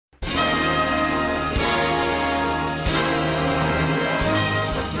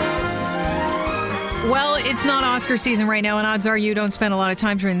It's not Oscar season right now, and odds are you don't spend a lot of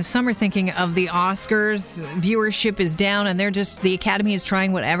time during the summer thinking of the Oscars. Viewership is down, and the Academy is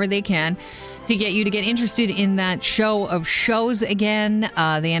trying whatever they can to get you to get interested in that show of shows again.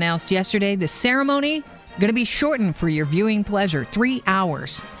 They announced yesterday the ceremony going to be shortened for your viewing pleasure, 3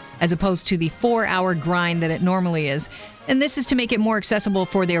 hours, as opposed to the 4-hour grind that it normally is. And this is to make it more accessible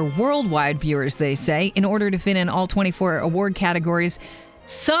for their worldwide viewers, they say, in order to fit in all 24 award categories.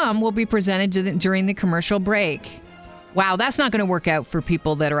 Some will be presented during the commercial break. Wow, that's not going to work out for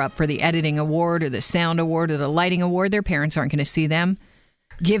people that are up for the editing award or the sound award or the lighting award. Their parents aren't going to see them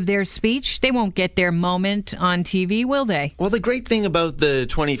give their speech. They won't get their moment on TV, will they? Well, the great thing about the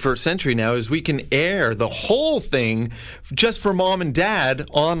 21st century now is we can air the whole thing just for mom and dad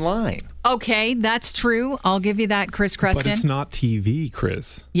online. Okay, that's true. I'll give you that, Chris Creston. But it's not TV,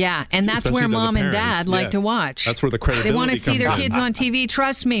 Chris. Yeah, and that's Especially where to the mom and parents. dad like to watch. That's where the credibility They want to see their comes in. kids on TV.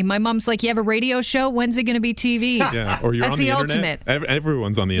 Trust me. My mom's like, you have a radio show? When's it going to be TV? Yeah, or you're That's on the ultimate. internet.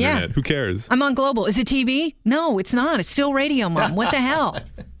 Everyone's on the internet. Who cares? I'm on Global. Is it TV? No, it's not. It's still radio, Mom. What the hell?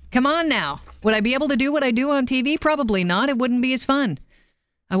 Come on now. Would I be able to do what I do on TV? Probably not. It wouldn't be as fun.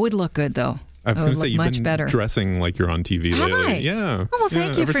 I would look good, though. I was going to say, you've much been better. dressing like you're on TV Have lately. I? Yeah. Oh, well,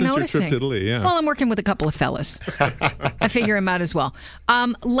 thank you ever for since noticing. Your trip to Italy, yeah. Well, I'm working with a couple of fellas. I figure them out as well.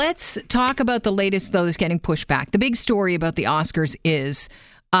 Let's talk about the latest, though, that's getting pushed back. The big story about the Oscars is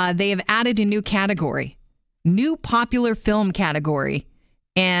they have added a new category, new popular film category.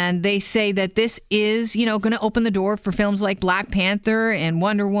 And they say that this is, going to open the door for films like Black Panther and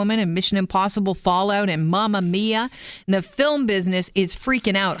Wonder Woman and Mission Impossible Fallout and Mamma Mia. And the film business is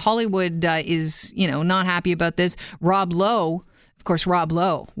freaking out. Hollywood is, not happy about this. Rob Lowe, of course,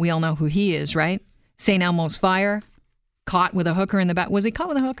 we all know who he is, right? St. Elmo's Fire, caught with a hooker in the back. Was he caught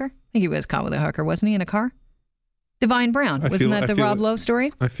with a hooker? I think he was caught with a hooker, wasn't he, in a car? Divine Brown. Wasn't that the Rob Lowe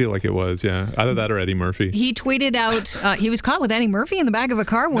story? I feel like it was, yeah. Either that or Eddie Murphy. He tweeted out, he was caught with Eddie Murphy in the back of a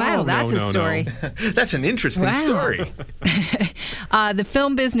car? Wow, that's a story. That's an interesting story. The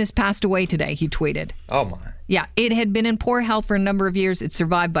film business passed away today, he tweeted. Oh, my. Yeah, it had been in poor health for a number of years. It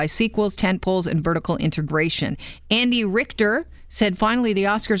survived by sequels, tentpoles, and vertical integration. Andy Richter said finally the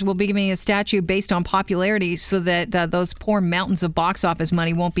Oscars will be giving a statue based on popularity so that those poor mountains of box office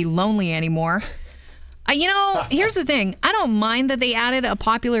money won't be lonely anymore. Here's the thing. I don't mind that they added a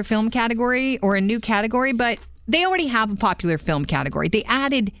popular film category or a new category, but they already have a popular film category. They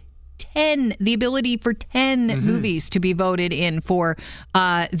added the ability for 10 movies to be voted in for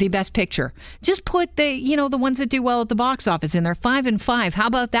the Best Picture. Just put the ones that do well at the box office in there, 5 and 5. How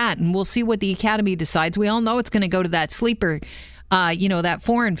about that? And we'll see what the Academy decides. We all know it's going to go to that sleeper, that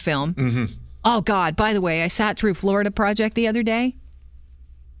foreign film. Mm-hmm. Oh, God. By the way, I sat through Florida Project the other day.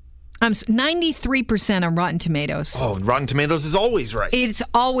 I'm 93% on Rotten Tomatoes. Oh, Rotten Tomatoes is always right. It's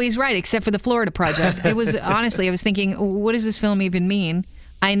always right, except for the Florida Project. It was, honestly, I was thinking, what does this film even mean?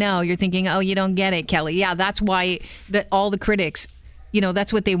 I know, you're thinking, oh, you don't get it, Kelly. Yeah, that's why all the critics,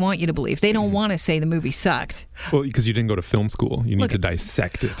 that's what they want you to believe. They don't want to say the movie sucked. Well, because you didn't go to film school. You need to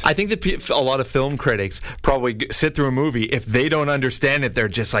dissect it. I think that a lot of film critics probably sit through a movie. If they don't understand it, they're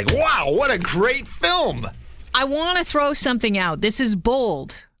just like, wow, what a great film. I want to throw something out. This is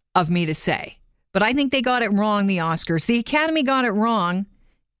bold of me to say, but I think they got it wrong, the Oscars. The Academy got it wrong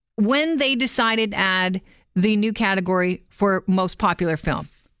when they decided to add the new category for most popular film,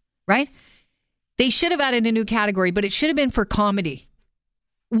 right? They should have added a new category, but it should have been for comedy.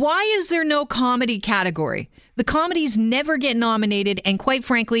 Why is there no comedy category? The comedies never get nominated, and quite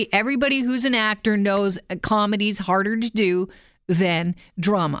frankly, everybody who's an actor knows a comedy's harder to do than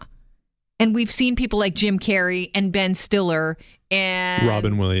drama. And we've seen people like Jim Carrey and Ben Stiller and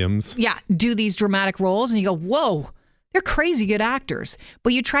Robin Williams. Yeah, do these dramatic roles, and you go, whoa, they're crazy good actors.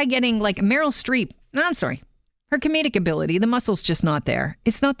 But you try getting like Meryl Streep. No, I'm sorry. Her comedic ability, the muscle's just not there.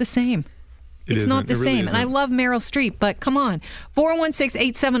 It's not the same. It's not the same. And I love Meryl Streep, but come on.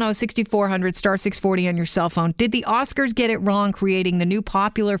 416-870-6400, star 640 on your cell phone. Did the Oscars get it wrong creating the new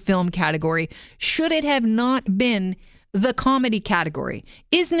popular film category? Should it have not been the comedy category?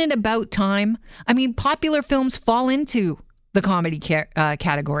 Isn't it about time? I mean, popular films fall into the comedy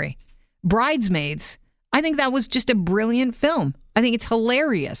category. Bridesmaids. I think that was just a brilliant film. I think it's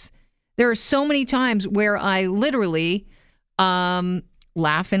hilarious. There are so many times where I literally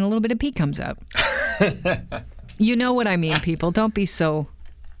laugh and a little bit of pee comes out. You know what I mean, people. Don't be so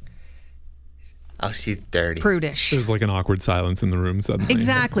Oh, she's dirty. prudish. There's like an awkward silence in the room suddenly.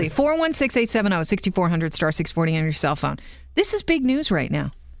 Exactly. 416-870-6400, star 640 on your cell phone. This is big news right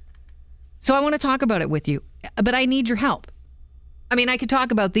now. So I want to talk about it with you, but I need your help. I mean, I could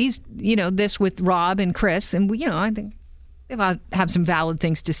talk about this with Rob and Chris, and I think have some valid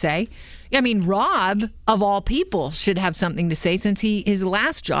things to say. I mean, Rob, of all people, should have something to say since his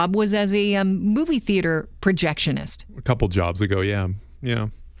last job was as a movie theater projectionist. A couple jobs ago, yeah.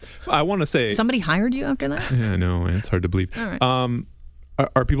 I want to say... Somebody hired you after that? Yeah, no, it's hard to believe. All right.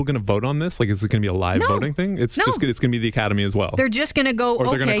 Are people going to vote on this? Like, is it going to be a live voting thing? It's going to be the Academy as well. They're just going to go, or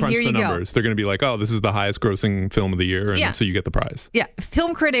they're going to crunch here the you numbers. go. They're going to be like, oh, this is the highest grossing film of the year, and so you get the prize. Yeah.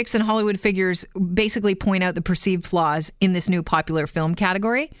 Film critics and Hollywood figures basically point out the perceived flaws in this new popular film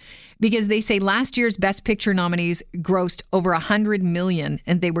category because they say last year's Best Picture nominees grossed over $100 million,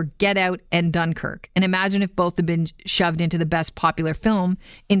 and they were Get Out and Dunkirk. And imagine if both had been shoved into the Best Popular Film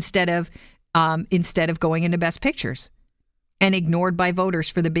instead of going into Best Pictures. And ignored by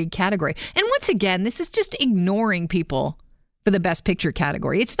voters for the big category. And once again, this is just ignoring people for the Best Picture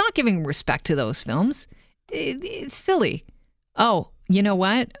category. It's not giving respect to those films. It's silly. Oh, you know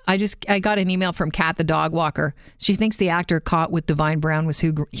what? I got an email from Kat the dog walker. She thinks the actor caught with Divine Brown was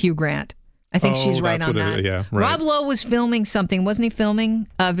Hugh Grant. I think she's right on that. Right. Rob Lowe was filming something. Wasn't he filming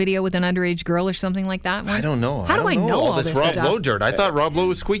a video with an underage girl or something like that once? I don't know. How do I know all this Rob stuff? Lowe dirt? I thought Rob Lowe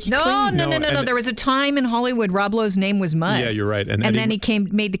was squeaky clean. No. There was a time in Hollywood Rob Lowe's name was Mud. Yeah, you're right. And then he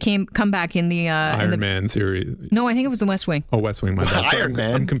made the comeback in the Iron Man series. No, I think it was the West Wing. Oh, West Wing, my bad. Iron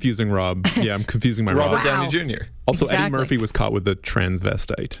Man. I'm confusing Rob. Yeah, I'm confusing my Rob. Robert Downey Jr. Also, Exactly. Eddie Murphy was caught with the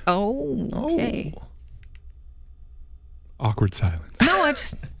transvestite. Oh, okay. Awkward silence. No,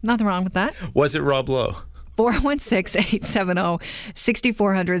 nothing wrong with that. Was it Rob Lowe?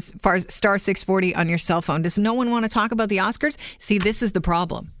 416-870-6400 star 640 on your cell phone. Does no one want to talk about the Oscars? See, this is the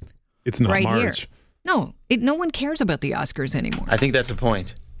problem. It's not right March. Here. No, no one cares about the Oscars anymore. I think that's the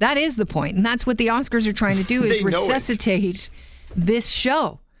point. That is the point, and that's what the Oscars are trying to do is resuscitate this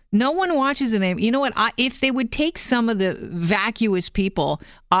show. No one watches it anymore. You know what? If they would take some of the vacuous people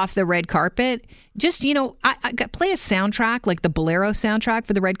off the red carpet, just, I play a soundtrack, like the Bolero soundtrack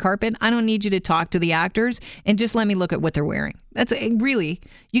for the red carpet. I don't need you to talk to the actors and just let me look at what they're wearing. That's really,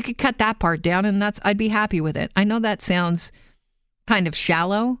 you could cut that part down and I'd be happy with it. I know that sounds kind of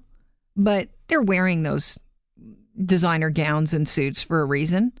shallow, but they're wearing those designer gowns and suits for a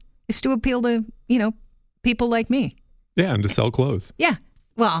reason. It's to appeal to, people like me. Yeah, and to sell clothes. Yeah.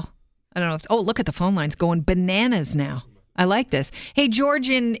 Well, I don't know. Look at the phone lines going bananas now. I like this. Hey, George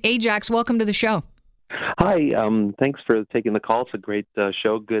in Ajax, welcome to the show. Hi. Thanks for taking the call. It's a great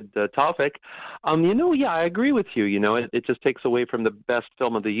show. Good topic. I agree with you. It just takes away from the best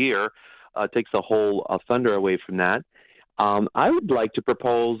film of the year. Takes the whole thunder away from that. I would like to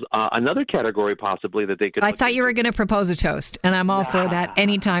propose another category possibly that they could... I thought you were going to propose a toast, and I'm all for that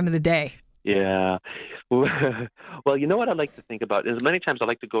any time of the day. Yeah. Well, you know what I like to think about is many times I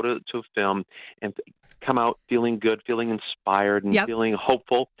like to go to a film and come out feeling good, feeling inspired, and feeling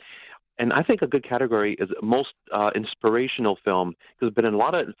hopeful. And I think a good category is most inspirational film. There's been a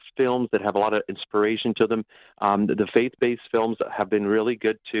lot of films that have a lot of inspiration to them. The faith-based films have been really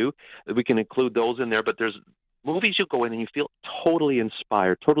good too. We can include those in there, but there's movies you go in and you feel totally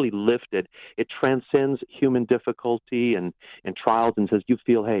inspired, totally lifted. It transcends human difficulty and trials and says you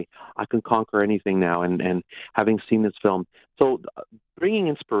feel, hey, I can conquer anything now. And having seen this film, so bringing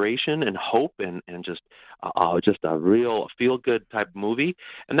inspiration and hope and just a real feel-good type movie,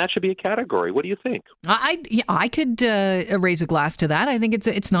 and that should be a category. What do you think? I could raise a glass to that. I think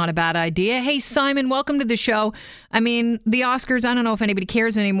it's not a bad idea. Hey, Simon, welcome to the show. I mean, the Oscars, I don't know if anybody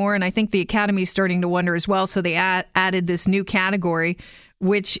cares anymore, and I think the Academy is starting to wonder as well, so they added this new category,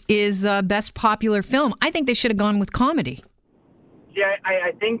 which is Best Popular Film. I think they should have gone with comedy. Yeah,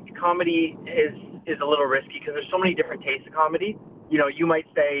 I think comedy is a little risky because there's so many different tastes of comedy. You might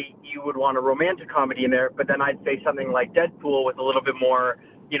say you would want a romantic comedy in there, but then I'd say something like Deadpool with a little bit more,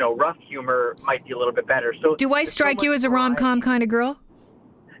 rough humor might be a little bit better. So do I strike you as a rom-com kind of girl?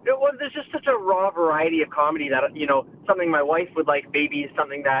 Well, there's just such a raw variety of comedy that, something my wife would like maybe is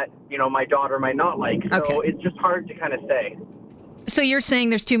something that, my daughter might not like. So It's just hard to kind of say. So you're saying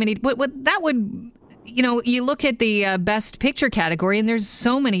there's too many, what that would... you look at the Best Picture category, and there's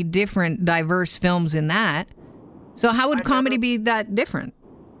so many different, diverse films in that. So how would comedy be that different?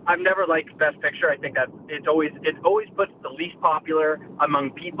 I've never liked Best Picture. I think that it always puts the least popular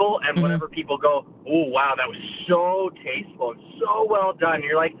among people, and whenever people go, oh, wow, that was so tasteful and so well done, and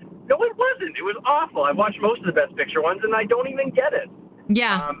you're like, no, it wasn't. It was awful. I've watched most of the Best Picture ones, and I don't even get it.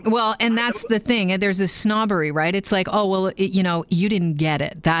 Yeah, well, and that's the thing. There's this snobbery, right? It's like, oh, well, you didn't get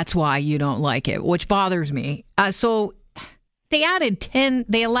it. That's why you don't like it, which bothers me. So they added 10,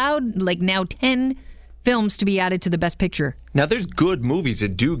 they allowed now 10 films to be added to the Best Picture. Now, there's good movies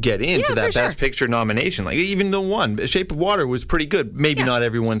that do get into that Best Picture nomination. Like even the one, Shape of Water, was pretty good. Maybe not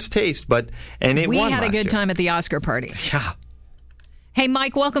everyone's taste, but it won. We had a last good year. time at the Oscar party. Yeah. Hey,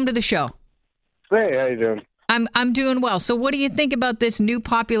 Mike, welcome to the show. Hey, how you doing? I'm doing well. So, what do you think about this new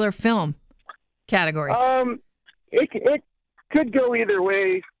popular film category? It could go either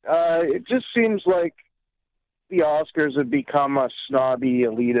way. It just seems like the Oscars have become a snobby,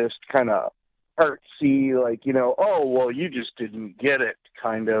 elitist kind of artsy, like, oh, well, you just didn't get it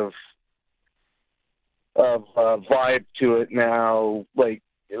kind of vibe to it now.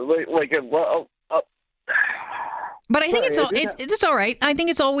 But I think it's all right. I think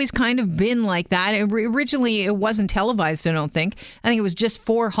it's always kind of been like that. Originally, it wasn't televised, I don't think. I think it was just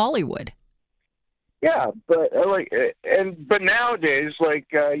for Hollywood. Yeah, but but nowadays,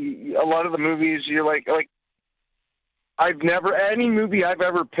 a lot of the movies, you're like any movie I've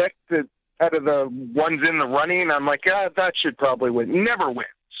ever picked that out of the ones in the running, I'm like, that should probably win. Never wins,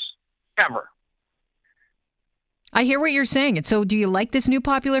 ever. I hear what you're saying. And so, do you like this new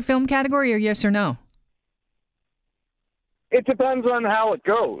popular film category, or yes or no? It depends on how it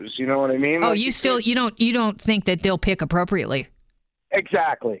goes. You know what I mean? Oh, you don't think that they'll pick appropriately?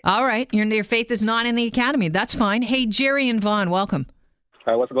 Exactly. All right. Your faith is not in the Academy. That's fine. Hey, Jerry and Vaughn, welcome.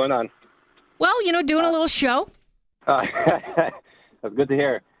 Hi, what's going on? Well, doing a little show. That's good to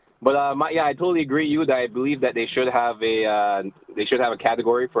hear. But I totally agree with you that I believe that they should have a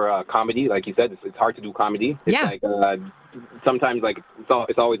category for comedy. Like you said, it's hard to do comedy. It's like sometimes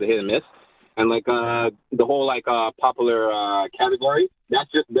it's always a hit and miss. And the whole popular category, that's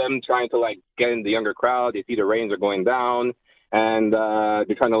just them trying to get in the younger crowd. They see the ratings are going down. And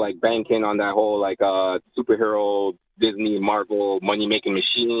they're trying to bank in on that whole superhero Disney Marvel money making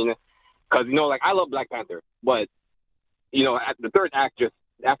machine. Because I love Black Panther, but at the third act, just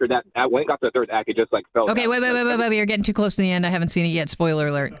after that, when it got to the third act, it just fell. Okay, wait, you're getting too close to the end. I haven't seen it yet. Spoiler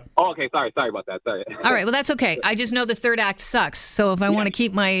alert. Oh, okay, sorry about that. Sorry. All right, well that's okay. I just know the third act sucks. So if I want to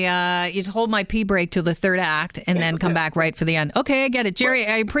keep my, you hold my pee break till the third act and then come back right for the end. Okay, I get it, Jerry.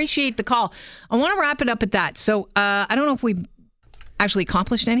 I appreciate the call. I want to wrap it up at that. So I don't know if we actually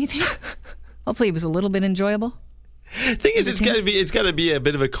accomplished anything. Hopefully it was a little bit enjoyable. Thing is, it's got to be a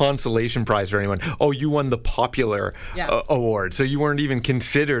bit of a consolation prize for anyone. Oh, you won the popular award, so you weren't even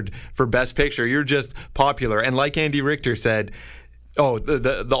considered for Best Picture. You're just popular, and like Andy Richter said, all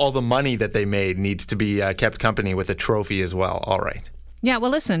the money that they made needs to be kept company with a trophy as well. All right. Yeah.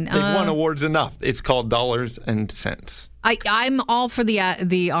 Well, listen, they've won awards enough. It's called dollars and cents. I'm all for the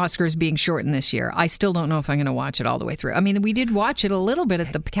Oscars being shortened this year. I still don't know if I'm going to watch it all the way through. I mean, we did watch it a little bit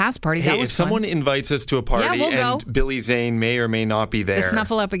at the cast party. That was if someone invites us to a party we'll go. Billy Zane may or may not be there, the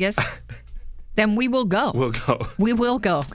Snuffleupagus, then we will go. We'll go. We will go.